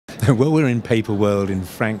Well, we're in Paperworld in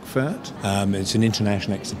Frankfurt. It's an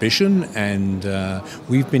international exhibition, and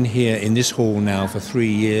we've been here in this hall now for 3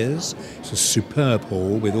 years. It's a superb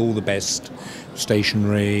hall with all the best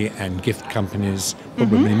stationery and gift companies,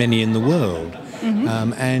 probably many in the world.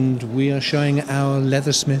 And we are showing our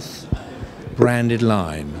Leathersmith branded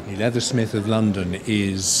line. Leathersmith of London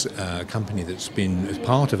is a company that's been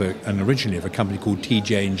part of originally of a company called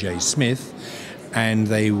T.J.&J. Smith, and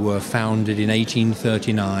they were founded in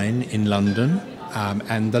 1839 in London.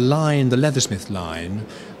 And the line, the Leathersmith line,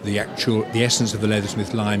 the essence of the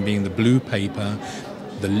Leathersmith line being the blue paper,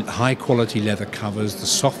 the high quality leather covers, the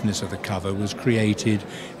softness of the cover, was created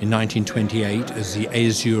in 1928 as the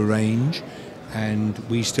Azure range, and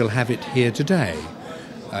we still have it here today.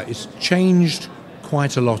 It's changed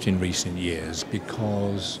quite a lot in recent years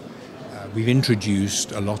because we've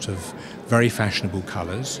introduced a lot of very fashionable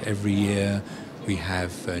colours. Every year we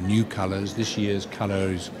have new colours. This year's colour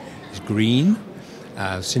is green.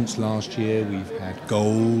 Since last year we've had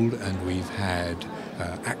gold and we've had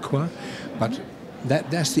aqua, but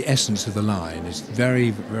that's the essence of the line. It's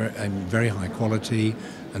very high quality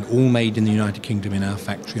and all made in the United Kingdom in our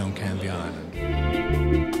factory on Canvey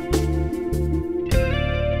Island.